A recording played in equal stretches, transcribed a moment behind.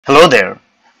Hello there,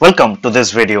 welcome to this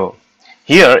video.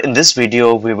 Here in this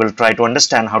video we will try to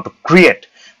understand how to create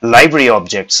library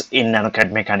objects in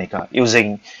nanoCAD Mechanica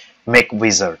using Make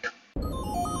Wizard.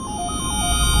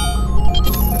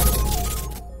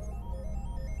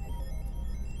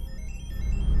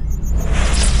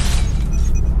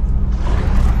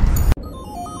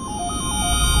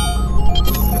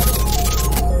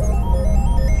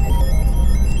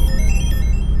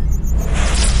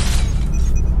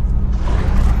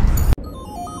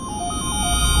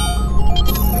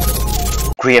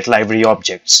 Create library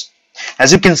objects.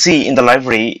 As you can see in the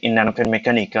library in nanoCAD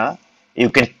Mechanica, you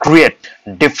can create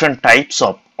different types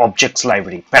of objects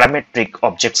library, parametric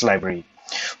objects library.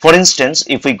 For instance,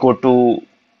 if we go to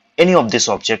any of these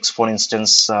objects, for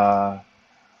instance, I'll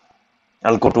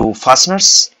go to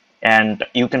fasteners and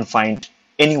you can find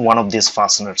any one of these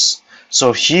fasteners.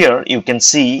 So here you can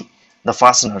see the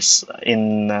fasteners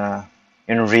in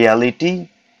reality,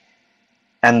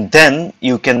 and then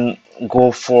you can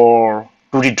go for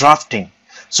 2D drafting.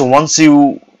 So once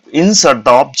you insert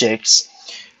the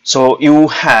objects, so you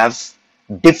have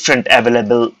different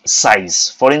available size.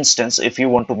 For instance, if you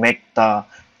want to make the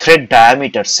thread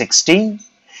diameter 16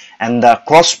 and the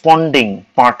corresponding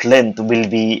part length will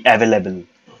be available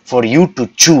for you to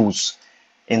choose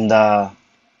in the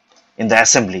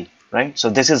assembly, right? So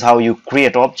this is how you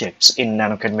create objects in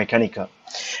nanoCAD Mechanica.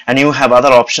 And you have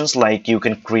other options like you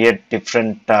can create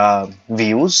different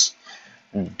views,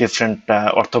 different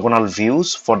orthogonal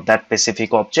views for that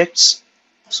specific objects.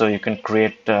 So you can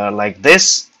create like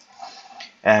this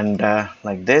and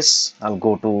like this. I'll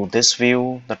go to this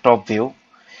view, the top view,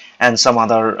 and some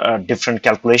other different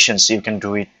calculations. You can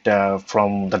do it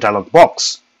from the dialog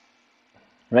box,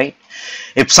 right?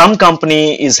 If some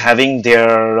company is having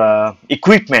their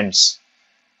equipments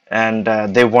and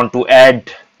they want to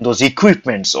add those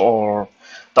equipments or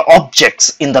the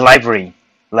objects in the library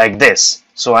like this.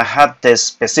 So I have this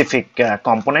specific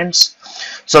components.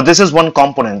 So this is one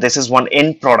component, this is one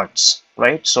end products,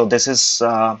 right? So this is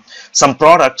some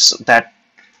products that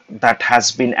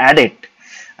has been added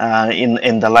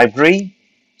in the library.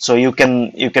 So you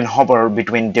can hover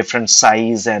between different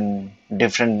size and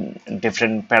different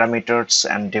parameters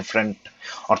and different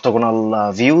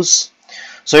orthogonal views.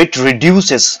 So it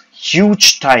reduces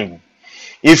huge time.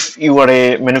 If you are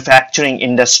a manufacturing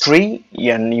industry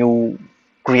and you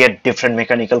create different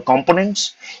mechanical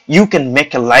components, you can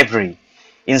make a library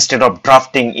instead of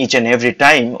drafting each and every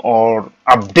time or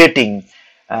updating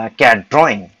CAD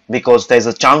drawing, because there's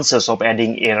a chances of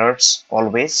adding errors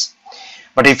always.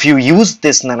 But if you use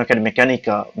this nanoCAD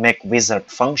Mechanica Make Wizard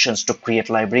functions to create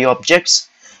library objects,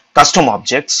 custom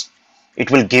objects,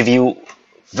 it will give you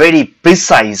very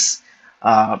precise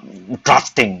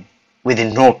drafting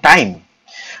within no time.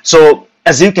 So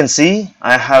as you can see,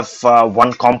 I have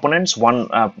one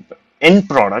end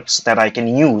products that I can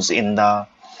use in the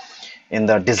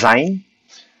design.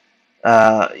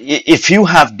 If you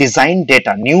have design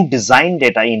data, new design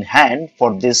data in hand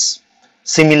for this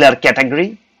similar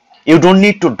category, you don't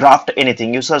need to draft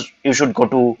anything. You should go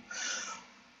to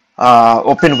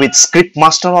open with script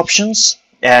master options,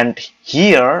 and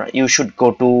here you should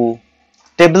go to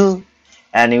table,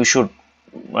 and you should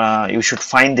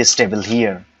find this table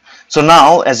here. So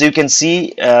now, as you can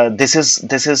see, this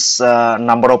is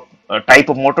number of type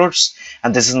of motors,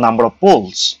 and this is number of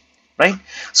poles, right?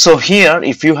 So here,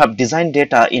 if you have design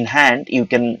data in hand, you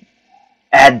can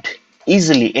add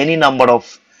easily any number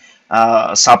of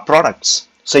sub products.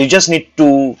 So you just need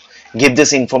to give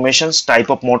this informations, type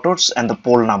of motors and the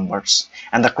pole numbers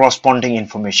and the corresponding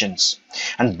informations,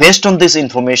 and based on these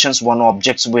informations, one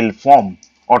objects will form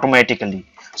automatically.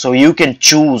 So you can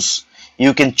choose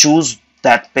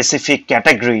that specific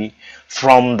category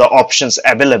from the options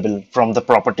available from the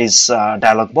properties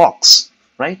dialog box,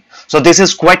 right? So this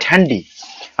is quite handy.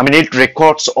 I mean, it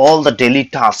records all the daily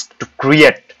tasks to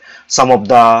create some of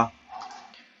the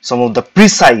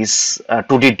precise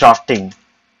 2D drafting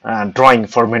drawing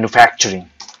for manufacturing,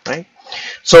 right?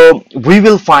 So we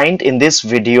will find in this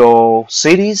video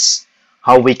series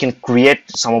how we can create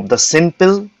some of the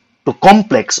simple to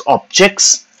complex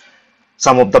objects,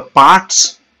 some of the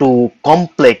parts to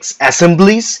complex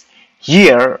assemblies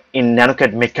here in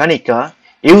nanoCAD Mechanica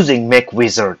using Make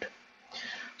Wizard.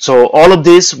 So all of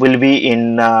this will be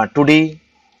in 2D.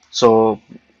 So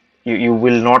you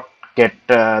will not get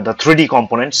the 3D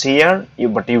components here,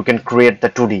 but you can create the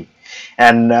 2D,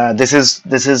 and this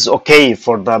is okay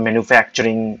for the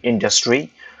manufacturing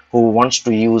industry who wants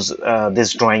to use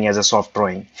this drawing as a soft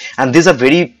drawing. And these are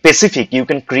very specific. You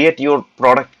can create your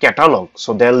product catalog,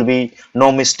 so there will be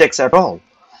no mistakes at all.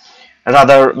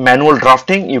 rather manual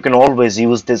drafting, you can always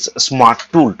use this smart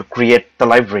tool to create the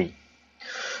library.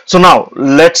 So now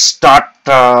let's start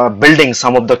building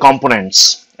some of the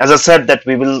components. As I said that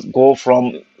we will go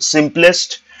from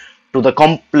simplest to the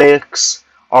complex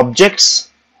objects.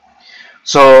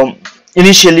 So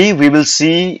initially we will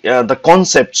see the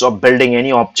concepts of building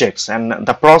any objects and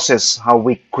the process how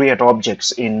we create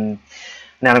objects in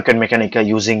nanoCAD Mechanica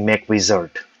using Make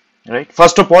Wizard. Right.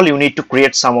 First of all, you need to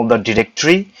create some of the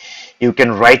directory. You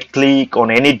can right click on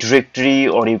any directory,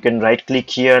 or you can right click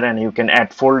here and you can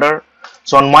add folder.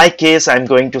 So in my case, I'm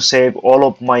going to save all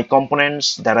of my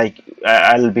components that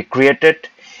I'll be created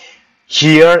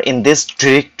here in this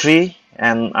directory,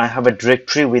 and I have a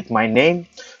directory with my name.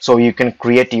 So you can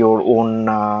create your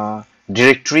own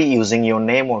directory using your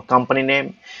name or company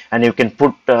name, and you can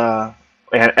put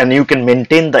and you can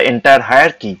maintain the entire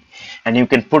hierarchy, and you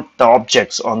can put the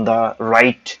objects on the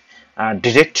right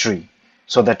directory,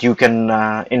 so that you can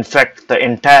in fact the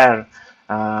entire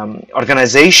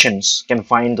organizations can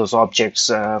find those objects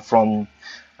from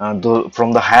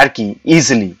the hierarchy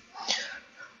easily.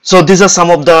 So these are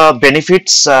some of the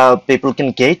benefits people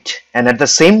can get, and at the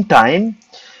same time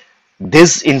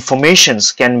these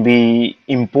informations can be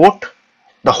import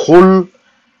the whole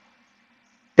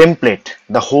template,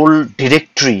 the whole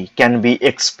directory can be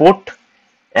export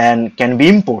and can be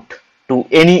import to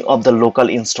any of the local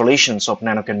installations of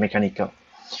nanoCAD Mechanica.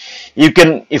 You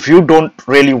can, if you don't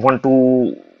really want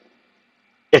to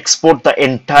export the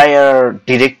entire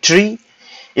directory,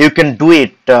 you can do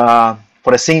it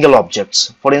for a single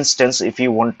objects. For instance, if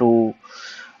you want to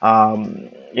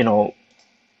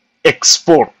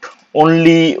export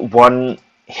only one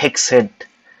hex head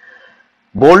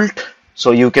bolt,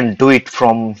 so you can do it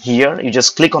from here. You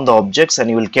just click on the objects and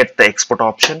you will get the export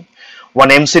option. One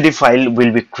MCD file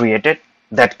will be created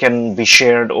that can be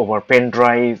shared over pen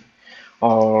drive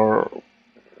or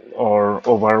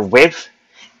over web,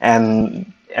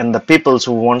 and the people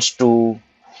who wants to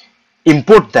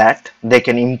import that, they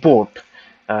can import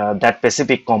that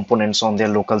specific components on their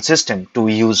local system to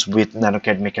use with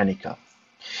nanoCAD Mechanica.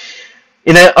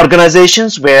 In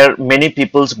organizations where many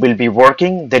people will be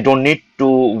working, they don't need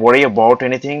to worry about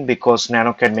anything, because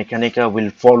nanoCAD Mechanica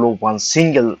will follow one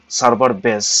single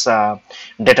server-based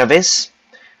database,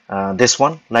 this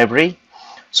one library.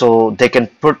 So they can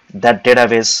put that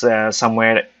database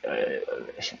somewhere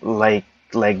like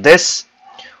this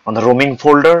on the roaming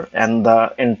folder, and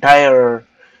the entire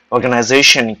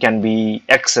organization can be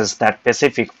access that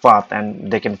specific path,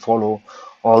 and they can follow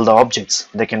all the objects.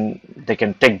 They can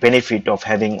take benefit of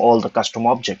having all the custom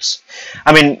objects.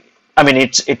 I mean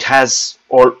it has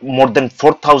more than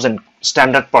 4,000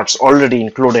 standard parts already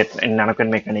included in nanoCAD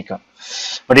Mechanica.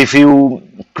 But if you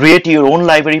create your own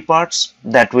library parts,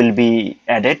 that will be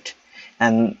added,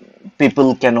 and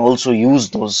people can also use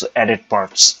those added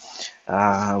parts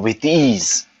with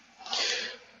ease.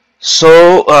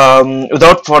 So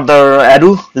without further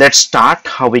ado, let's start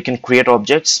how we can create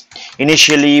objects.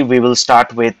 Initially we will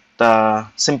start with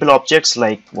simple objects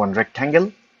like one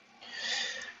rectangle.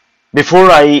 Before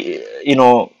I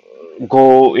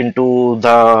go into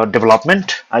the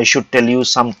development, I should tell you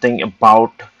something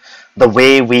about the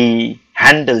way we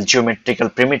handle geometrical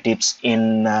primitives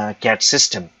in CAD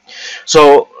system.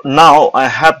 So now I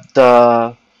have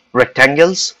the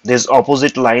rectangles. These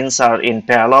opposite lines are in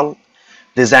parallel.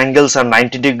 These angles are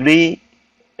 90 degree,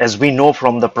 as we know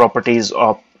from the properties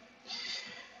of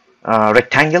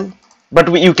rectangle. But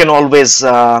you can always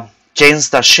change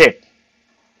the shape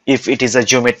if it is a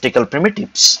geometrical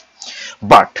primitives.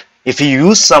 But if you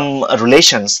use some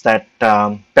relations, that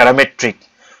parametric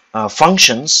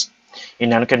functions in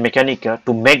nanoCAD Mechanica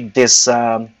to make this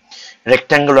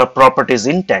rectangular properties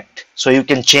intact, so you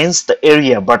can change the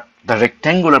area, but the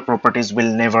rectangular properties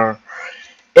will never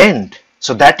end.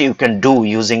 So that you can do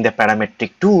using the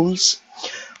parametric tools.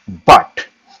 But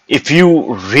if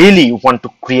you really want to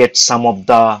create some of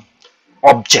the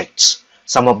objects,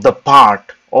 some of the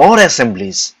part or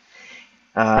assemblies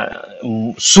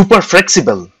super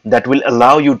flexible, that will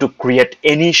allow you to create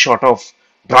any sort of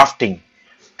drafting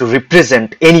to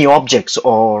represent any objects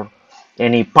or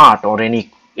any part or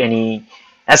any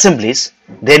assemblies,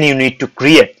 then you need to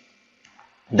create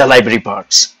the library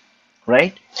parts,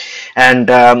 right? And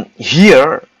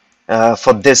here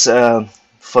for this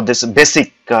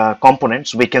basic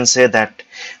components, we can say that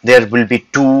there will be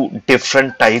two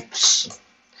different types.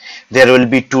 There will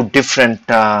be two different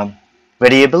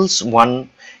variables. One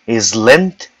is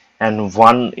length and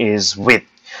one is width.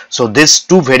 So these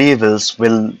two variables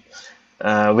will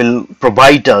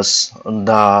provide us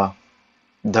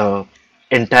the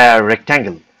entire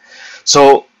rectangle.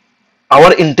 So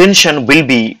our intention will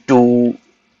be to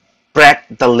track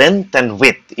the length and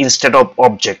width instead of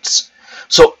objects.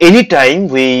 So anytime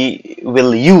we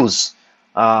will use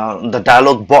the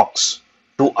dialog box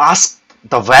to ask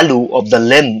the value of the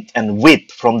length and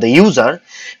width from the user,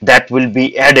 that will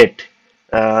be added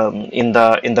in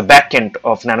the back end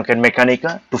of nanoCAD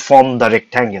Mechanica to form the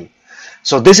rectangle.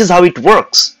 So this is how it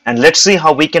works, and let's see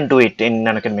how we can do it in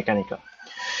nanoCAD Mechanica.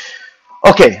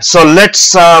 Okay, so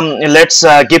let's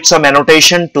give some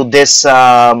annotation to this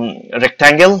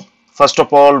rectangle. First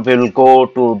of all, we'll go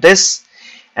to this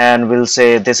and we'll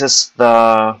say this is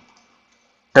the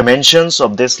dimensions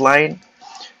of this line.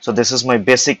 So this is my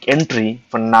basic entry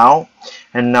for now,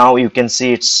 and now you can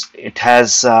see it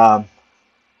has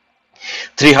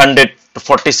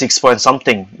 346 point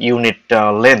something unit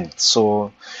length.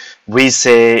 So we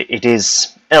say it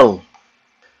is L,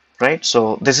 right?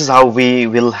 So this is how we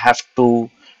will have to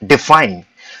define.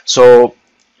 So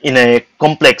in a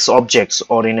complex objects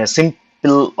or in a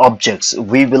simple objects,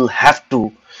 we will have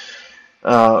to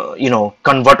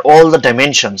convert all the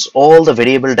dimensions, all the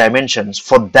variable dimensions.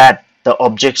 For that, the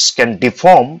objects can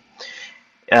deform.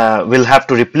 We'll have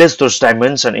to replace those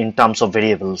dimensions in terms of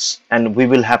variables, and we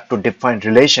will have to define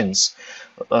relations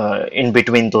in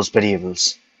between those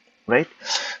variables, right?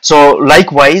 So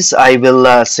likewise, I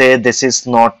will say this is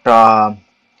not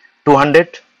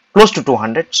 200, close to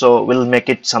 200, so we'll make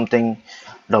it something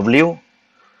W.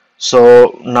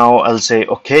 So now I'll say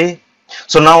okay.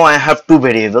 So now I have two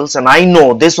variables, and I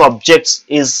know this objects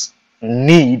is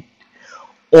need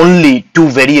only two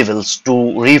variables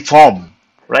to reform,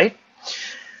 right?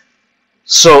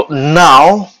 So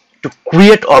now to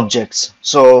create objects,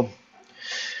 so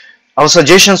our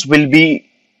suggestions will be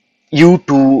you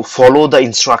to follow the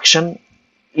instruction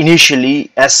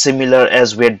initially as similar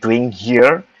as we're doing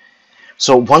here.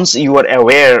 So once you are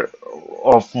aware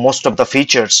of most of the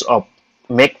features of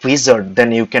Make Wizard,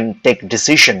 then you can take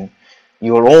decision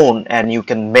your own, and you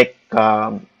can make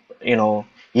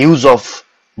use of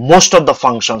most of the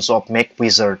functions of Make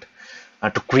Wizard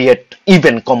to create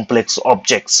even complex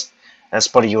objects as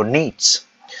per your needs.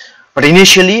 But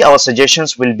initially our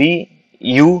suggestions will be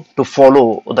you to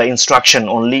follow the instruction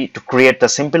only to create the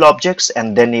simple objects,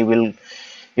 and then you will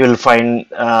find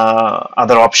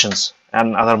other options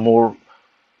and other more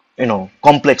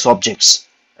complex objects.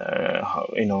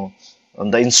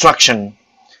 On the instruction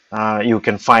you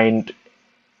can find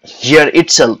here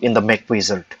itself in the Make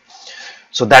Wizard.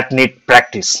 So that need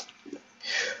practice.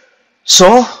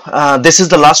 So this is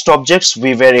the last objects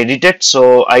we were edited,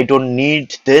 so I don't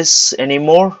need this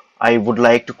anymore. I would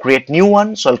like to create new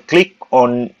one, so I'll click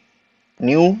on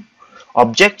new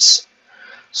objects.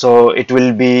 So it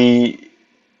will be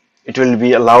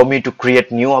allow me to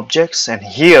create new objects, and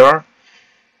here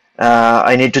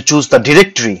I need to choose the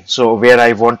directory, so where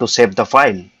I want to save the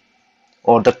file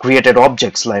or the created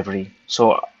objects library.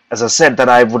 So as I said that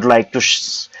I would like to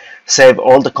save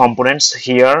all the components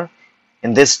here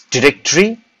in this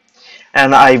directory,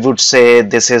 and I would say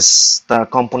this is the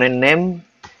component name,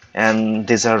 and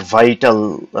these are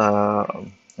vital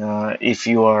if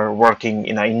you are working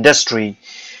in an industry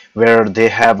where they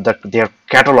have their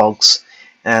catalogs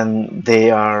and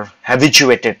they are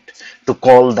habituated to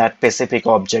call that specific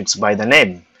objects by the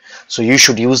name. So you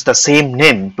should use the same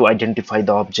name to identify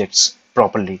the objects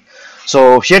properly.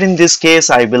 So here in this case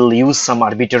I will use some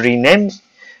arbitrary name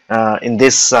in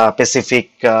this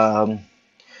specific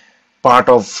part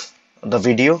of the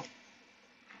video.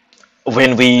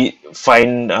 When we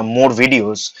find more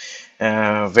videos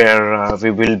where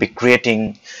we will be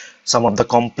creating some of the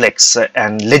complex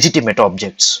and legitimate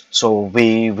objects, so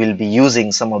we will be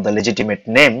using some of the legitimate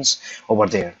names over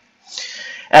there.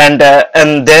 And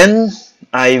then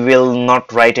I will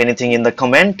not write anything in the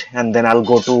comment, and then I'll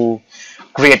go to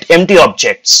create empty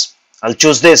objects. I'll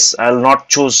choose this. I'll not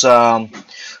choose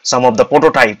some of the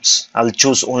prototypes. I'll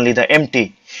choose only the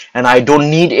empty, and I don't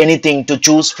need anything to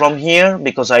choose from here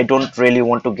because I don't really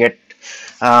want to get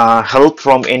help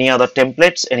from any other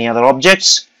templates, any other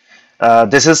objects.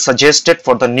 This is suggested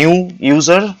for the new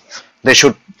user. They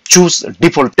should choose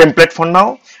default template for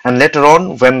now, and later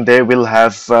on when they will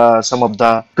have some of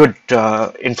the good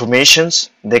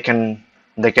informations, they can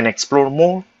explore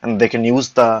more, and they can use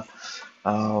the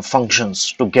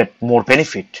functions to get more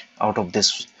benefit out of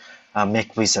this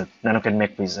Make Wizard, nanoCAD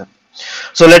Make Wizard.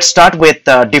 So let's start with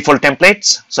default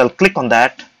templates. So I'll click on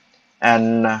that,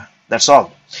 and that's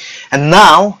all. And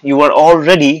now you are all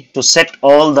ready to set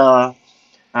all the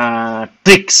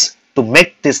tricks to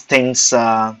make these things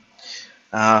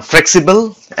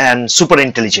flexible and super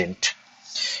intelligent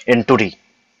in 2D.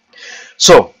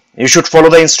 So You should follow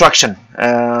the instruction.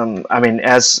 I mean,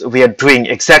 as we are doing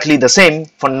exactly the same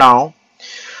for now.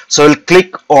 So we'll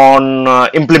click on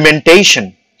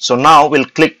implementation. So now we'll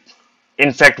click,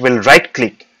 in fact, we'll right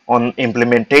click on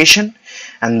implementation,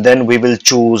 and then we will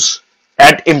choose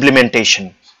add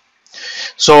implementation.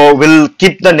 So we'll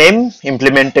keep the name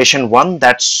implementation 1.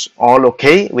 That's all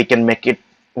okay. We can make it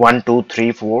 1, 2,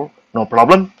 3, 4, no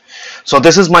problem. So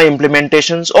this is my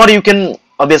implementations, or you can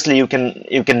obviously you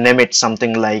can name it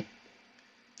something like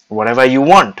whatever you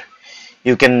want.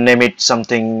 You can name it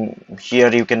something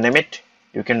here. You can name it.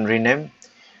 You can rename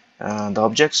the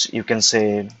objects. You can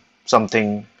say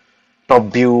something top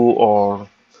view or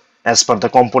as per the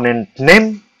component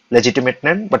name, legitimate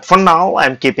name. But for now,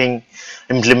 I'm keeping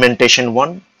implementation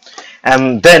 1,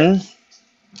 and then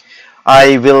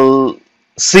I will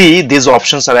see these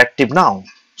options are active now.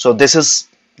 So this is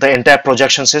the entire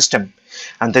projection system,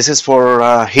 and this is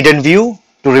for hidden view,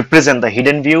 to represent the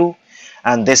hidden view,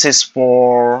 and this is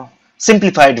for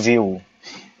simplified view,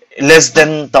 less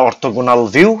than the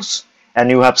orthogonal views, and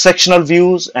you have sectional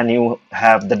views and you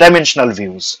have the dimensional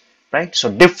views, right? So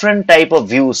different type of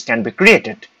views can be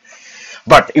created,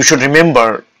 but you should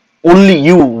remember only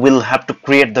you will have to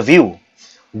create the view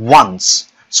once.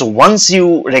 So once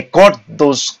you record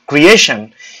those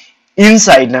creation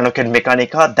inside nanoCAD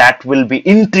Mechanica, that will be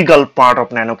integral part of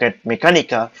nanoCAD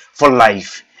Mechanica for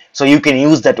life. So you can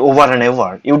use that over and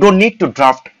over. You don't need to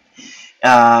draft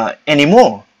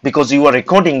anymore, because you are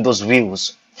recording those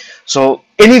views. So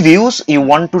any views you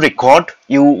want to record,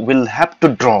 you will have to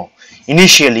draw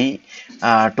initially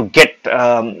to get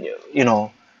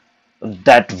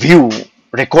that view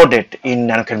recorded in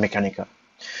nanoCAD Mechanica.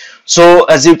 So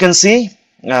as you can see,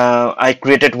 I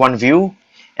created one view,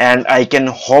 and I can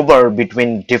hover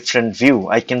between different view.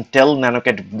 I can tell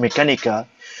nanoCAD Mechanica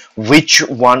which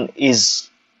one is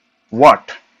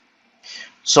what.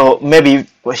 So maybe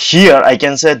here I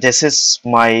can say this is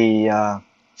my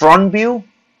front view,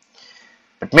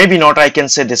 but maybe not. I can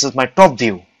say this is my top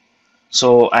view.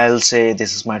 So I'll say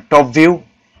this is my top view,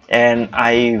 and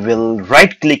I will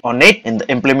right click on it in the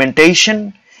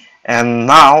implementation, and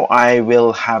now I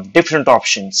will have different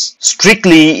options.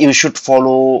 Strictly you should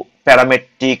follow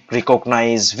parametric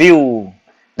recognize view,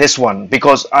 this one,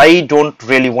 because I don't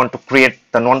really want to create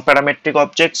the non-parametric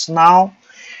objects now.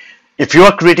 If you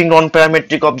are creating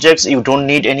non-parametric objects, you don't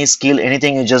need any skill,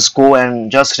 anything. You just go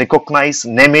and just recognize,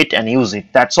 name it, and use it.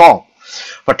 That's all.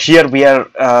 But here we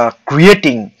are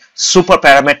creating super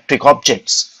parametric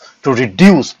objects to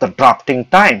reduce the drafting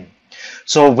time.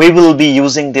 So we will be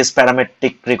using this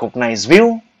parametric recognize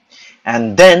view,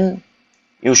 and then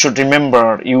you should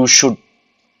remember, you should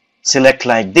select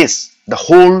like this. The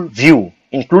whole view,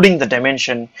 including the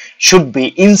dimension, should be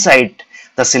inside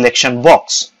the selection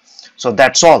box. So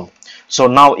that's all. So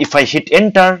now if I hit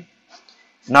enter,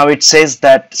 now it says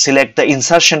that select the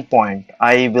insertion point.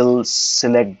 I will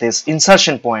select this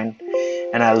insertion point,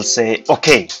 and I'll say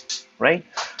okay, right?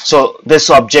 So this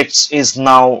object is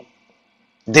now,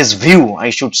 this view, I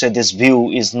should say this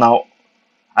view is now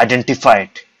identified,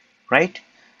 right?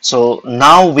 So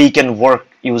now we can work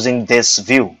using this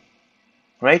view,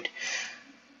 right?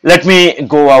 Let me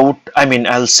go out. I mean,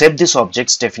 I'll save these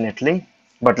objects definitely,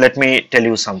 but let me tell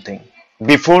you something.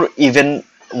 Before even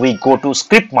we go to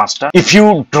script master, if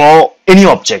you draw any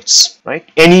objects, right,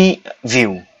 any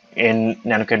view in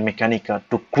nanoCAD Mechanica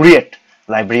to create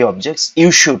library objects, you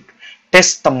should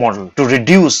test the model to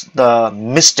reduce the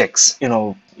mistakes.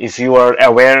 If you are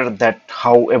aware that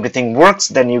how everything works,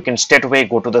 then you can straight away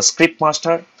go to the script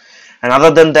master. And other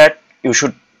than that, you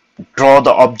should draw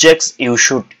the objects, you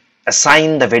should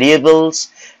assign the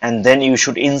variables, and then you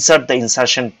should insert the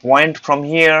insertion point from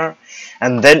here,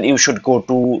 and then you should go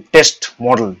to test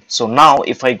model. So now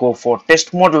if I go for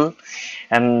test model,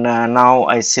 and now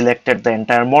I selected the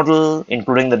entire model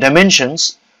including the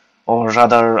dimensions, or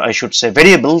rather I should say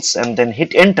variables, and then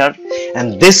hit enter,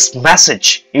 and this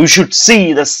message, you should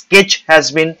see the sketch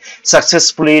has been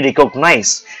successfully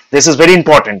recognized. This is very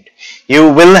important.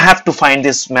 You will have to find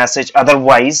this message,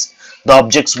 otherwise the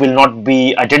objects will not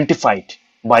be identified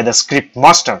by the script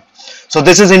master. So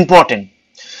this is important.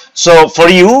 So for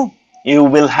you, you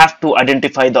will have to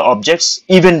identify the objects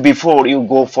even before you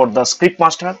go for the script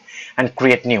master and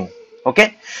create new.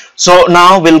 Okay, so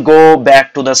now we'll go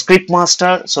back to the script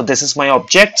master. So this is my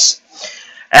objects,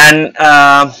 and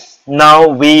now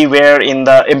we were in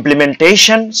the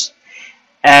implementations,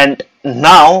 and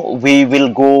now we will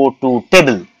go to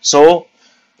table. So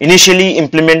initially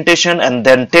implementation and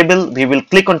then table, we will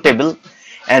click on table,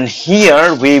 and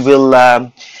here we will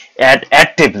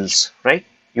add tables, right?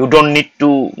 You don't need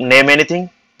to name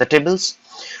anything, the tables.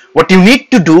 What you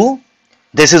need to do,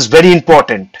 this is very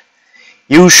important.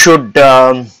 You should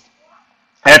add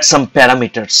some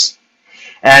parameters,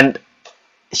 and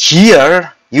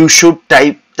here you should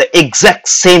type the exact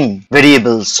same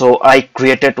variables. So I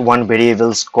created one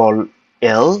variables called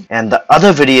L, and the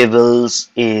other variables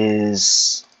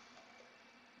is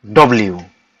W,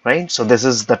 right? So this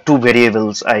is the two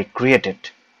variables I created,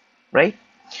 right?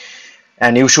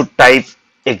 And you should type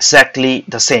exactly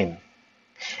the same,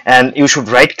 and you should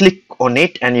right click on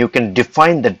it and you can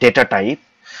define the data type.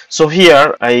 So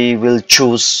here I will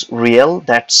choose real,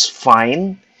 that's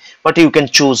fine, but you can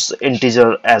choose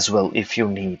integer as well if you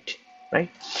need,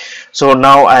 right? So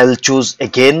now I'll choose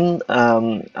again,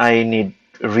 I need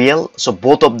real, so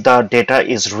both of the data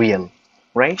is real,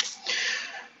 right?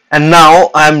 And now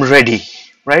I'm ready,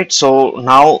 right? So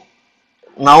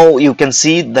now you can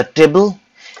see the table,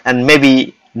 and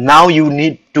maybe now you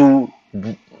need to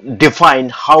define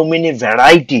how many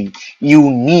variety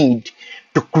you need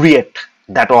to create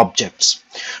that objects.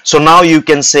 So now you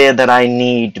can say that I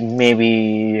need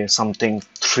maybe something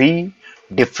 3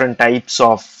 different types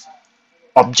of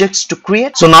objects to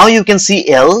create. So now you can see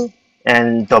L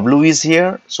and W is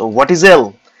here. So what is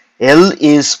L? L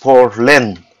is for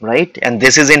length, right? And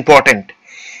this is important.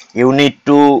 You need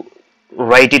to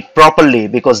write it properly,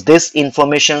 because this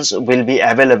information will be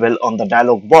available on the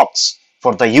dialog box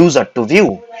for the user to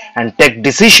view and take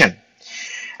decision.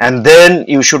 And then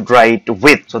you should write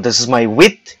width. So this is my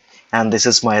width and this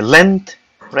is my length,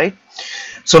 right?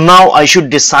 So now I should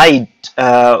decide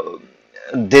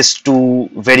these two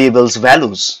variables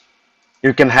values.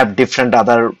 You can have different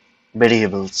other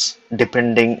variables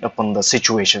depending upon the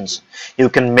situations. You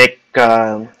can make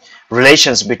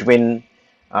relations between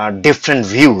different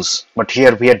views, but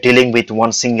here we are dealing with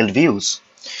one single views.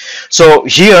 So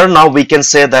here now we can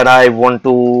say that I want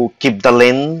to keep the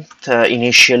length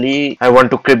initially. I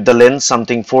want to keep the length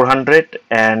something 400,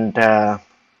 and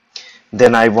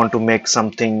then I want to make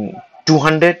something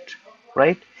 200,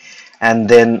 right? And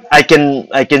then I can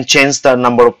change the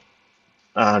number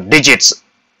of digits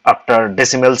after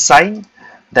decimal sign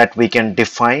that we can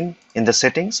define in the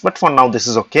settings, but for now this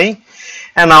is okay.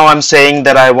 And now I'm saying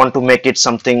that I want to make it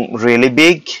something really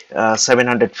big,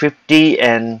 750,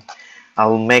 and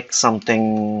I'll make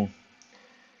something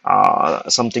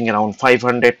something around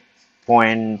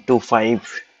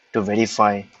 500.25 to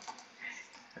verify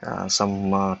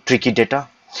some tricky data.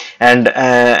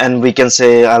 And we can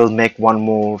say I'll make one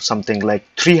more something like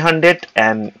 300,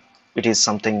 and it is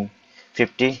something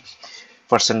 50%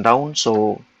 down,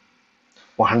 so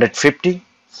 150.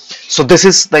 So this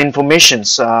is the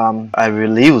informations I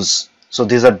will use. So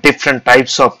these are different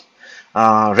types of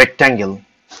rectangle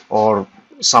or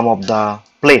some of the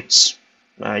plates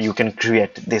you can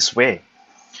create this way.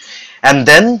 And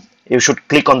then you should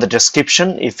click on the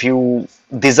description. If you,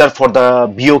 these are for the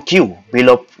BOQ, bill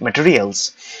of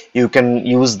materials, you can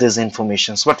use these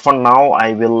informations, but for now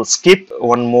I will skip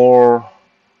one more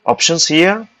options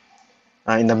here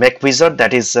in the Make Wizard,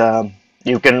 that is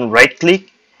you can right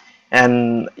click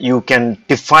and you can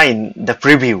define the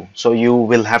preview. So you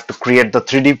will have to create the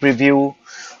 3D preview,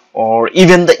 or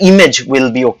even the image will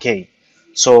be okay.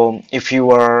 So if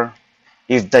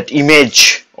that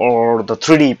image or the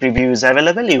 3D preview is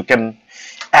available, you can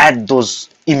add those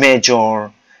image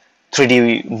or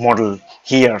 3D model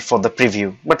here for the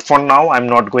preview. But for now I'm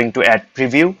not going to add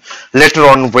preview. Later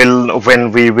on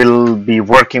when we will be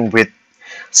working with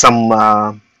some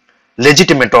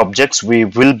legitimate objects, we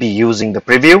will be using the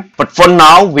preview. But for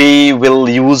now we will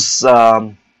use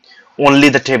only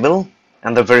the table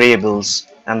and the variables,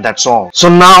 and that's all. So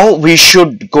now we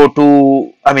should go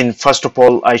to, first of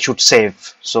all I should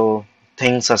save. So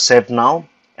things are saved now,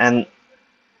 and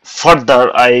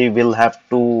further I will have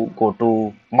to go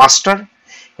to master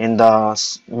in the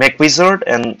Make Wizard,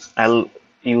 and I'll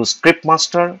use script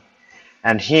master,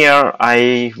 and here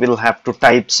I will have to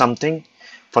type something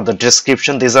for the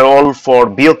description. These are all for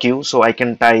BOQ, so I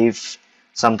can type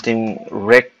something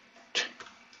rect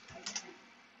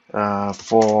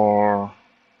for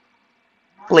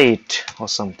plate or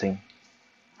something.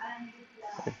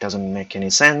 It doesn't make any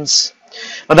sense,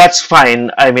 but that's fine.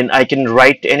 I can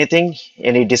write anything,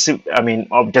 any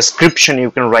of description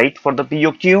you can write for the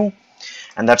BOQ,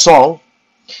 and that's all.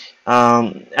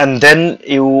 And then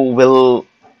you will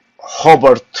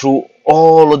hover through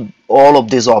all of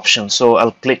these options. So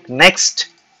I'll click next,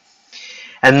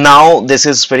 and now this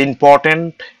is very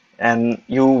important, and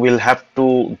you will have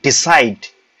to decide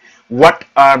what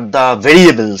are the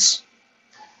variables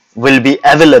will be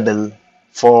available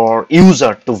for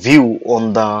user to view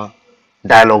on the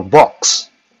dialog box,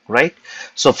 right?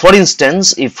 So for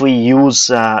instance, if we use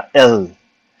L,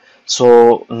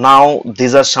 So now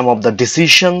these are some of the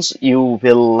decisions you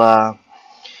will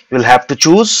have to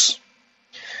choose.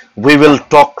 We will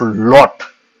talk a lot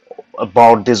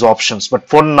about these options, but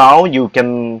for now you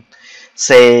can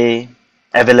say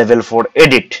available for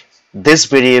edit. This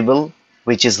variable,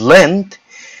 which is length,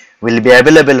 will be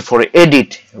available for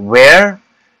edit, where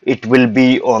it will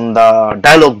be on the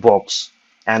dialog box,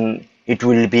 and it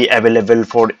will be available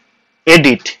for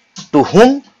edit to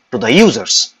whom? To the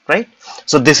users, right?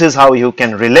 So this is how you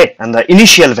can relate. And the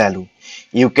initial value,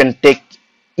 you can take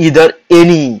either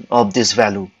any of this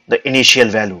value, the initial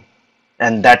value,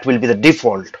 and that will be the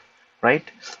default, right?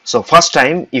 So first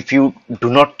time, if you do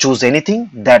not choose anything,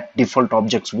 that default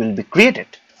objects will be created.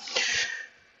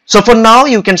 So for now,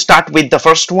 you can start with the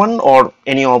first one or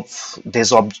any of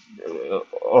these of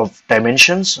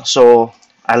dimensions. So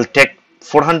I'll take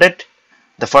 400,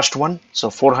 the first one. So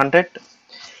 400,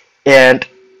 and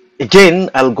again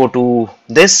I'll go to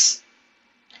this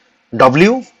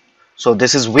W. So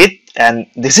this is width, and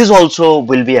this is also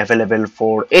will be available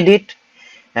for edit.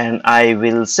 And I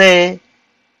will say,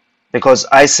 because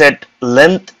I said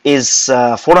length is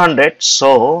 400,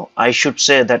 so I should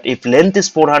say that if length is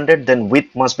 400, then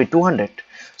width must be 200.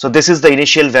 So this is the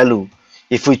initial value.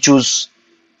 If we choose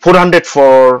 400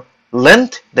 for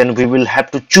length, then we will have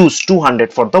to choose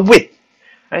 200 for the width,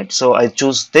 right? So I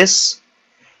choose this,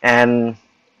 and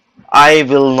I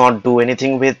will not do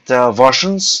anything with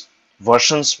versions.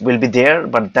 Versions will be there,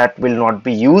 but that will not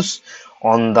be used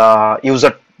on the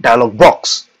user dialog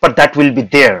box, but that will be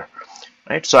there,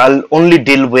 right? So I'll only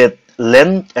deal with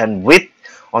length and width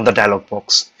on the dialog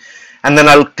box, and then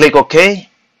I'll click OK,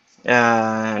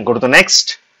 go to the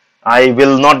next. I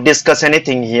will not discuss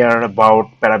anything here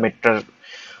about parameter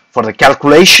for the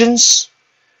calculations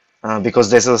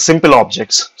because this is simple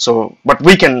objects. So, but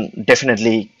we can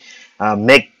definitely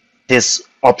make these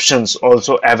options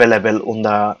also available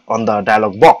on the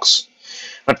dialog box.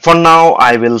 But for now,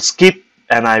 I will skip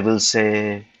and I will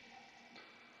say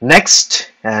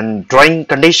next. And drawing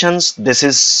conditions, this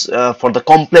is for the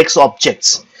complex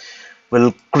objects.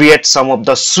 We'll create some of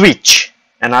the switch,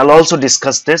 and I'll also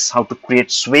discuss this, how to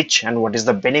create switch and what is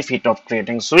the benefit of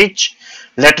creating switch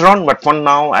later on. But for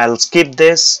now, I'll skip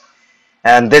this.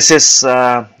 And this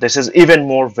is even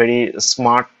more very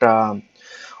smart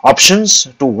options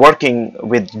to working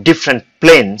with different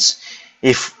planes.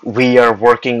 If we are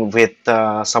working with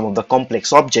some of the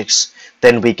complex objects,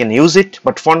 then we can use it.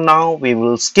 But for now, we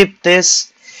will skip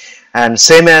this. And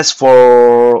same as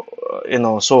for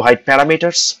show height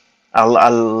parameters,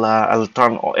 I'll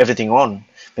turn everything on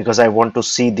because I want to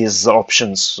see these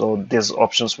options. So these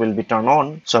options will be turned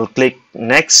on. So I'll click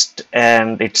next,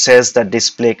 and it says that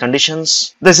display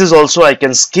conditions. This is also I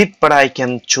can skip, but I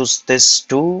can choose this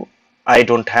too. I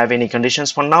don't have any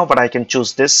conditions for now, but I can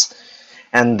choose this.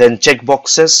 And then check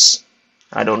boxes,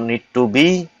 I don't need to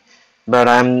be, but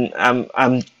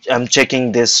I'm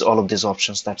checking this, all of these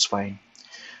options. That's fine.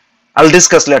 I'll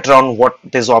discuss later on what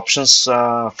these options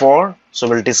for. So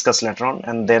we'll discuss later on,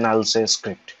 and then I'll say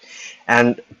script.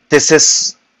 And this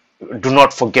is, do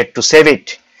not forget to save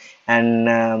it.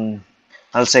 And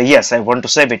I'll say yes, I want to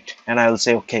save it, and I'll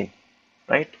say okay,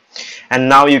 right? And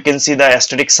now you can see the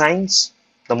asterisk signs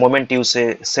the moment you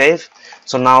say save.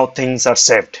 So now things are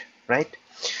saved, right?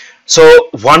 So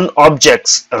one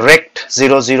objects rect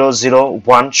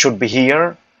 0001 should be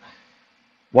here.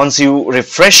 Once you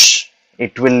refresh,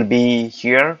 it will be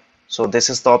here. So this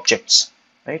is the objects,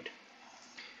 right?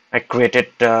 I created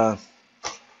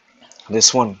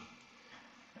this one.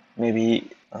 Maybe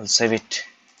I'll save it.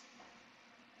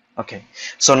 Okay,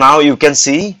 so now you can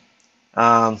see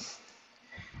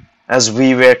as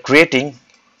we were creating.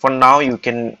 For now, you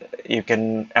can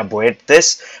avoid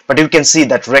this, but you can see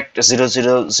that rect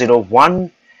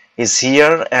 0001 is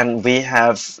here, and we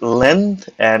have length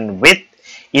and width.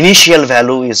 Initial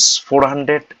value is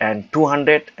 400 and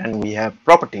 200, and we have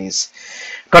properties.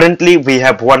 Currently, we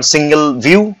have one single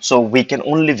view, so we can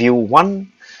only view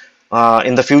one.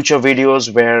 In the future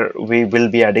videos, where we will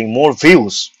be adding more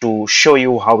views to show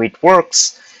you how it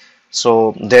works,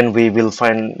 so then we will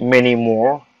find many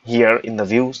more here in the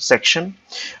view section.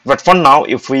 But for now,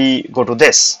 if we go to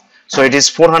this, so it is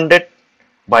 400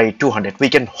 by 200.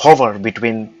 We can hover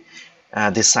between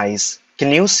this size. Can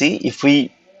you see, if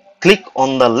we click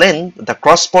on the length, the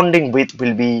corresponding width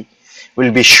will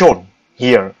be shown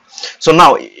here. So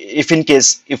now, if in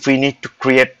case if we need to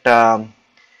create the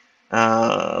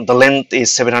length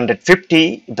is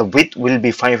 750, the width will be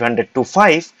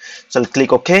 525. So I'll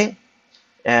click OK,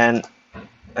 and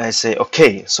I say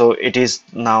okay. So it is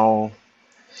now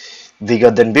bigger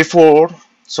than before.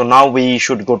 So now we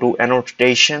should go to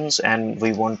annotations, and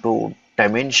we want to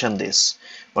dimension this,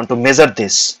 want to measure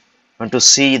this, want to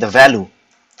see the value,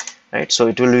 right? So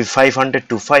it will be 500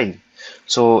 to 5.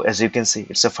 So as you can see,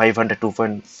 it's a 500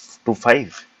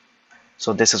 2.25.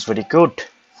 So this is very good.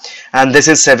 And this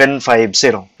is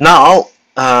 750. Now,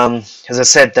 as I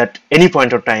said, that any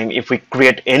point of time, if we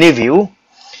create any view,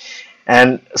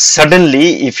 and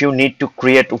suddenly if you need to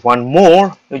create one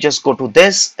more, you just go to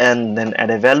this and then add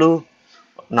a value,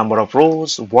 number of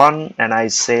rows 1, and I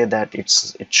say that it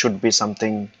should be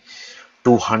something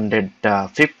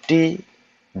 250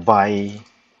 by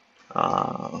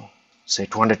say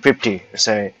 250,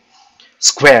 say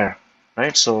square,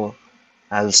 right? So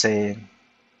I'll say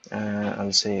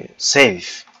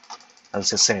save,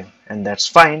 and that's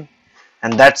fine,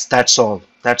 and that's all.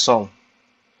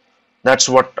 That's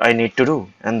what I need to do,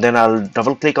 and then I'll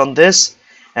double click on this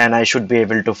and I should be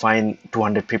able to find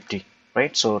 250,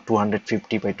 right? So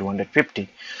 250 by 250.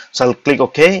 So I'll click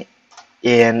OK,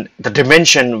 and the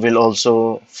dimension will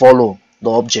also follow the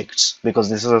objects because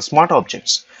this is a smart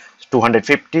objects,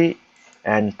 250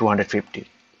 and 250,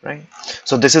 right?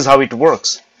 So this is how it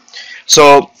works.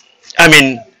 So I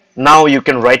mean, now you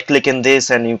can right click in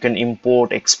this and you can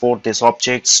import, export these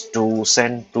objects to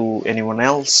send to anyone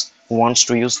else who wants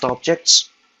to use the objects,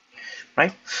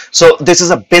 right? So this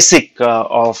is a basic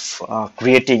of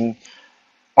creating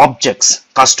objects,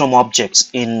 custom objects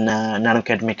in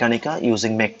nanoCAD Mechanica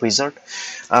using Make Wizard.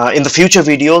 In the future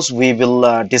videos, we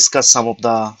will discuss some of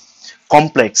the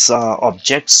complex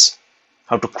objects,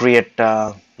 how to create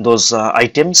those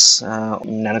items,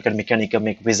 nanoCAD Mechanica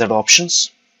Make Wizard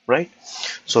options, right?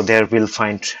 So there we'll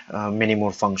find many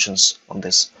more functions on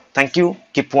this. Thank you.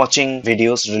 Keep watching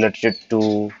videos related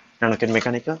to nanoCAD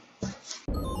Mechanica.